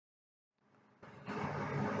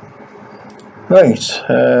Right,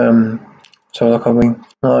 so look, are we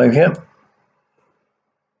live here?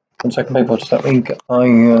 1 second, people, just let me get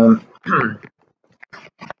my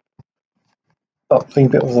up a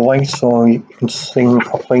bit of the light so you can see me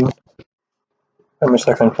properly. Give me a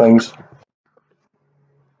second, please.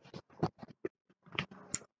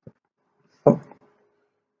 Oh,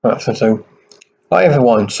 that's it. So, hi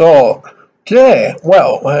everyone. So today,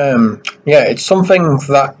 well, yeah, it's something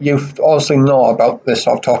that you obviously know about this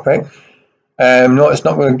sort of topic. No, it's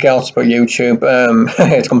not with girls but YouTube.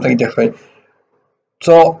 It's completely different.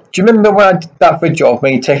 So, do you remember when I did that video of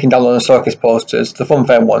me taking down on the circus posters, the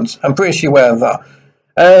funfair ones? I'm pretty sure you're aware of that.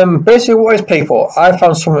 Basically, what is, people, I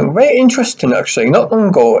found something very interesting actually. Not long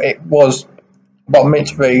ago, it was about a minute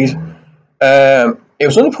to read. It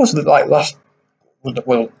was only posted like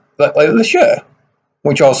this year,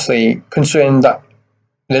 which obviously, considering that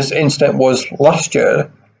this incident was last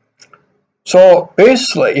year. So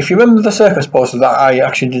basically, if you remember the circus poster that I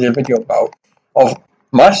actually did a video about of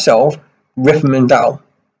myself ripping them down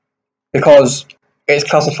because it's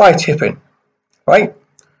classified tipping, right?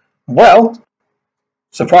 Well,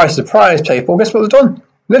 surprise, surprise, people, guess what they've done?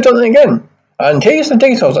 They've done it again. And here's the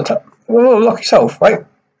details. Look yourself, right?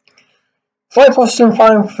 Flyposting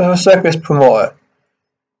fine for a circus promoter.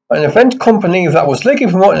 An event company that was legally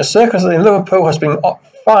promoting a circus in Liverpool has been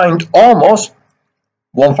fined almost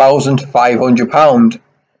 £1,500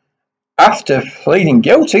 after pleading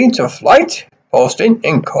guilty to flight posting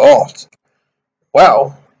in court.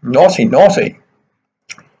 Wow, naughty, naughty.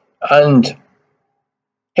 And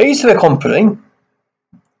here's to the company.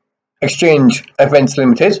 Exchange Events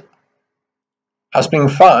Ltd has been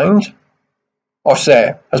fined, or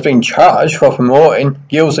say, has been charged for promoting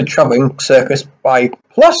Guilds Travelling Circus by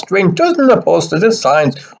plastering dozens of posters and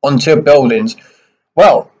signs onto buildings.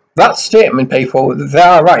 Well, that statement, people, they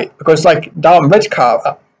are right, because like down Red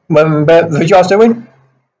Car, when the video I was doing,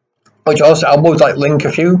 which also I would like link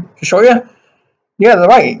a few to show you. Yeah, they're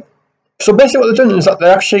right. So basically what they're doing is that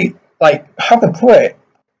they're actually, like, how can I put it?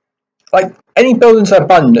 Like, any buildings are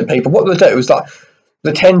abandoned, people, what they do is that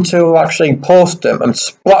they tend to actually post them and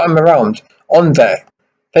splat them around on there,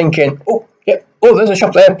 thinking, oh, yeah, oh, there's a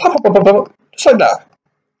shop there, pop, pop, pop, pop, just like that.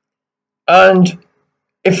 And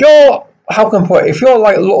if you're, how can I put it, if you're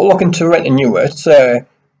like looking to rent a newer, say,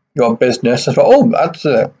 your business, as well, oh, that's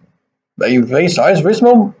a UV size,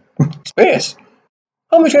 reasonable space.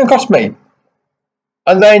 How much is it going to cost me?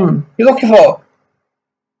 And then you're looking for,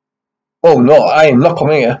 oh no, I am not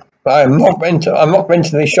coming here. I'm not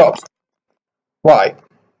renting these shops. Why?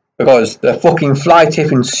 Because the fucking fly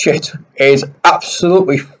tipping shit is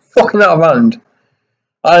absolutely fucking out of hand.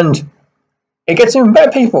 And it gets even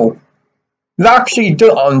better, people. They actually do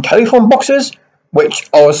it on telephone boxes, which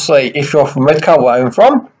obviously, if you're from Redcar, where I'm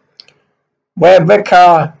from, where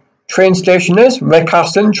Redcar train station is, Redcar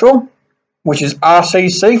Central, which is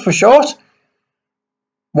RCC for short,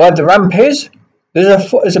 where the ramp is,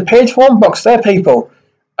 there's a page phone box there, people,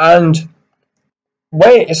 and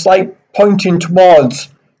where it's like pointing towards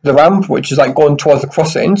the ramp, which is like going towards the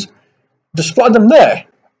crossings, just spot them there.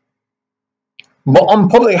 But on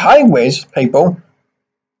public highways, people,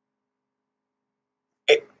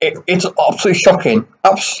 it's absolutely shocking,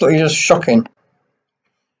 absolutely just shocking.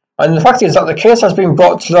 And the fact is that the case has been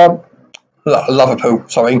brought to Liverpool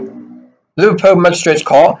Magistrates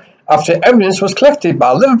Court after evidence was collected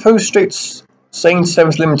by Liverpool Street Saints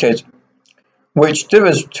Service Limited, which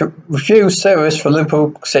delivers to refuse service for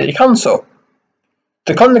Liverpool City Council.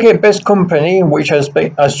 The Congleton-based company, which has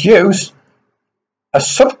used a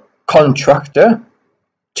subcontractor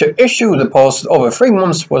to issue the posters over 3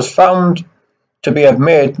 months, was found to have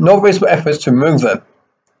made no reasonable efforts to remove them.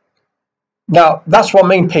 Now, that's what I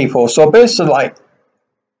mean, people. So basically, like,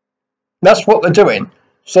 that's what they're doing.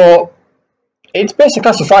 So it's basically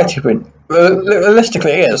classified tipping.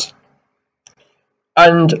 Realistically, it is.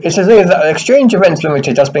 And it says here that Exchange Events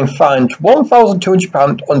Limited has been fined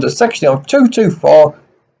 £1,200 under section of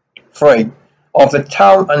 2243 of the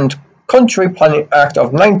Town and Country Planning Act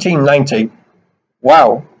of 1990.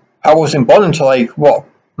 Wow, I wasn't born until like what,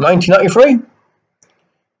 1993?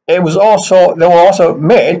 They were also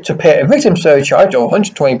made to pay a victim surcharge of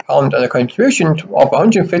 £120 and a contribution of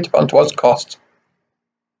 £150 towards costs.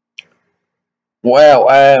 Well,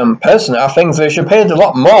 personally, I think they should pay a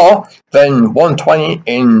lot more than £120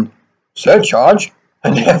 in surcharge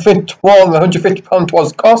and even £150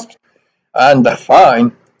 towards cost. And the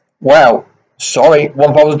fine, well, sorry,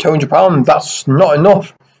 £1,200, that's not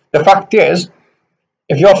enough. The fact is,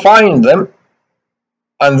 if you're fining them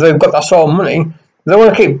and they've got that sort of money, they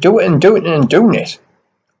want to keep doing it.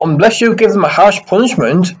 Unless you give them a harsh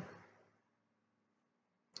punishment,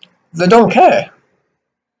 they don't care.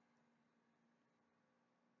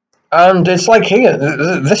 And it's like here,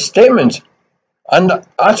 this statement, and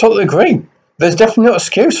I totally agree. There's definitely no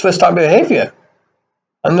excuse for this type of behaviour.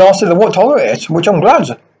 And also they won't tolerate it, which I'm glad.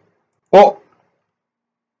 But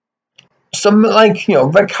some, like, you know,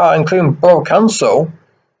 Redcar, including Borough Council,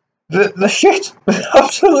 the shit.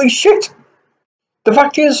 Absolutely shit. The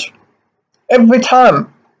fact is, every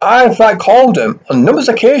time I've like called them on numerous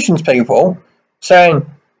occasions, people saying,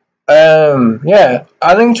 yeah,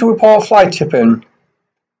 I need to report fly tipping.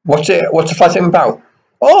 What's the fly tipping about?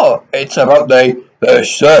 Oh, it's about the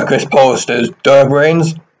circus posters,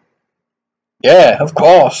 brains. Yeah, of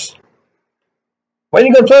course. When are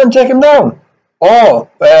you going to plan to take him down? Oh,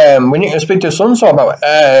 we need to speak to so-and-so about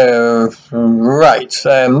it. Right.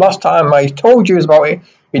 Last time I told you about it,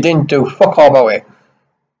 you didn't do fuck all about it.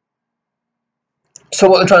 So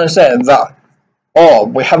what they're trying to say is that, oh,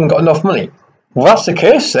 we haven't got enough money. Well, that's the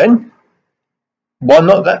case then. Why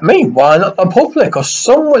not let me? Why not the public or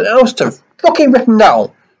someone else to fucking rip them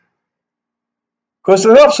down? Because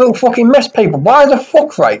they're an absolute fucking mess, people. Why the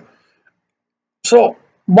fuck, right? So,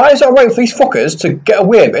 why is it alright for these fuckers to get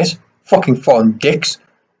away with it? Fucking foreign dicks.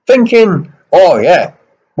 Thinking, oh yeah,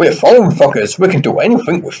 we're foreign fuckers. We can do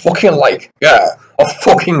anything we fucking like. Yeah, of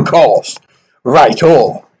fucking course. Right,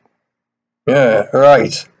 oh. Yeah,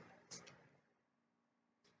 right.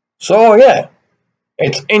 So, yeah.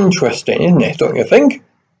 It's interesting, isn't it? Don't you think?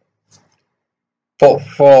 But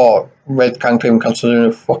for Red Council doing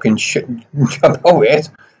a fucking shit about it,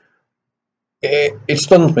 it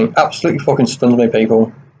stuns me. Absolutely fucking stuns me,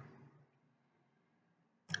 people.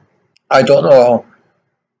 I don't know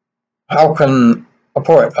how can I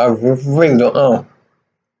put it. I really don't know.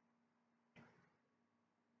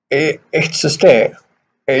 It's a state.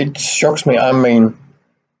 It shocks me. I mean,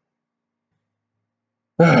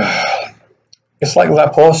 it's like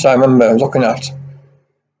that post I remember looking at.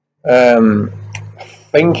 I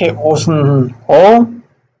think it wasn't home.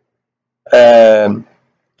 If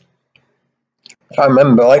I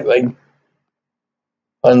remember rightly,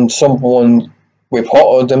 and someone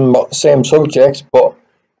reported them about the same subject, but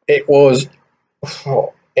it was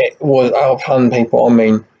out of hand, people. I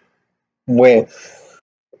mean, way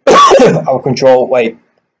out of control. Like,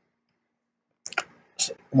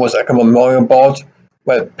 was like a memorial board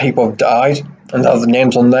where people have died and have the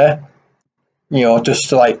names on there, you know, just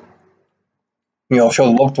to, like, you know, show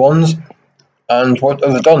the loved ones. And what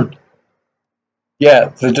have they done?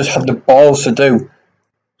 Yeah, they just had the balls to do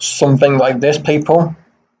something like this, people.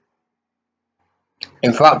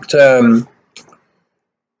 In fact, 1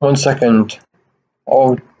 second,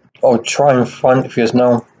 I'll try and find it for you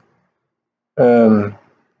now.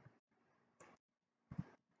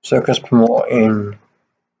 Circus promoting.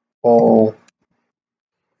 Oh,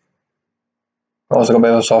 I was gonna be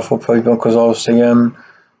able to software people because obviously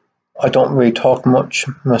I don't really talk much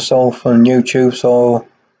myself on YouTube, so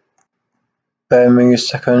bear me a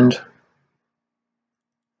second.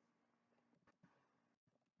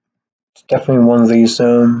 It's definitely one of these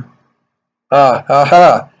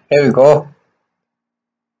aha, here we go.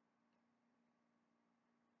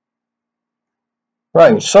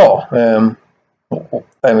 Right, so bear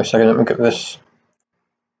me a second, let me get this.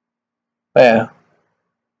 There.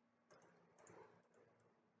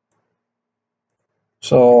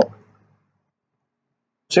 So,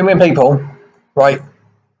 2 million people, right?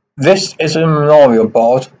 This is a memorial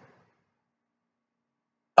board,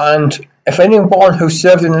 and if anyone who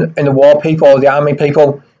served in the war, people or the army,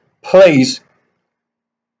 people, please,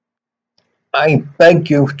 I beg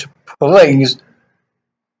you to please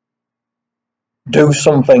do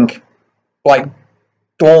something. Like,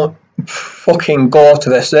 don't fucking go to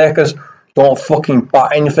their circus, don't fucking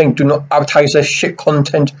buy anything, do not advertise their shit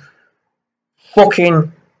content.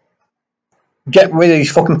 Fucking get rid of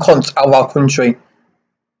these fucking cunts out of our country.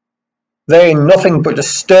 They're nothing but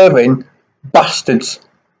disturbing bastards.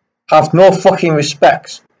 Have no fucking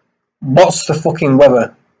respect. What's the fucking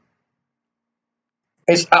weather?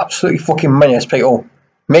 It's absolutely fucking menace, people.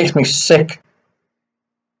 Makes me sick.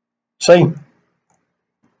 See?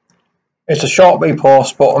 It's a short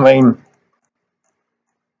repost, but I mean,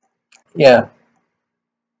 yeah.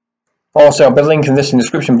 Also, I'll be linking this in the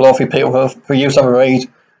description below for people for you to have a read.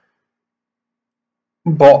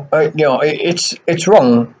 But you know, it's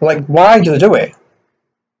wrong. Like, why do they do it?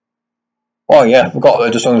 Oh yeah, I forgot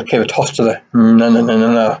they're just going to give a toss to the.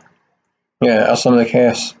 No. Yeah, that's not the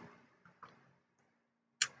case.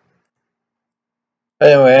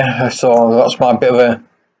 Anyway, so that's my bit of a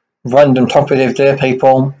random topic of the day,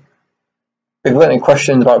 people. If you've got any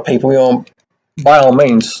questions about people, you know, by all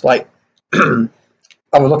means, like, have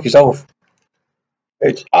a look yourself.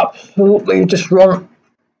 It's absolutely just wrong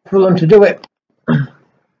for them to do it.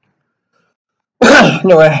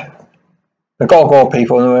 Anyway, they gotta go,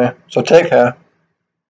 people, anyway, so take care.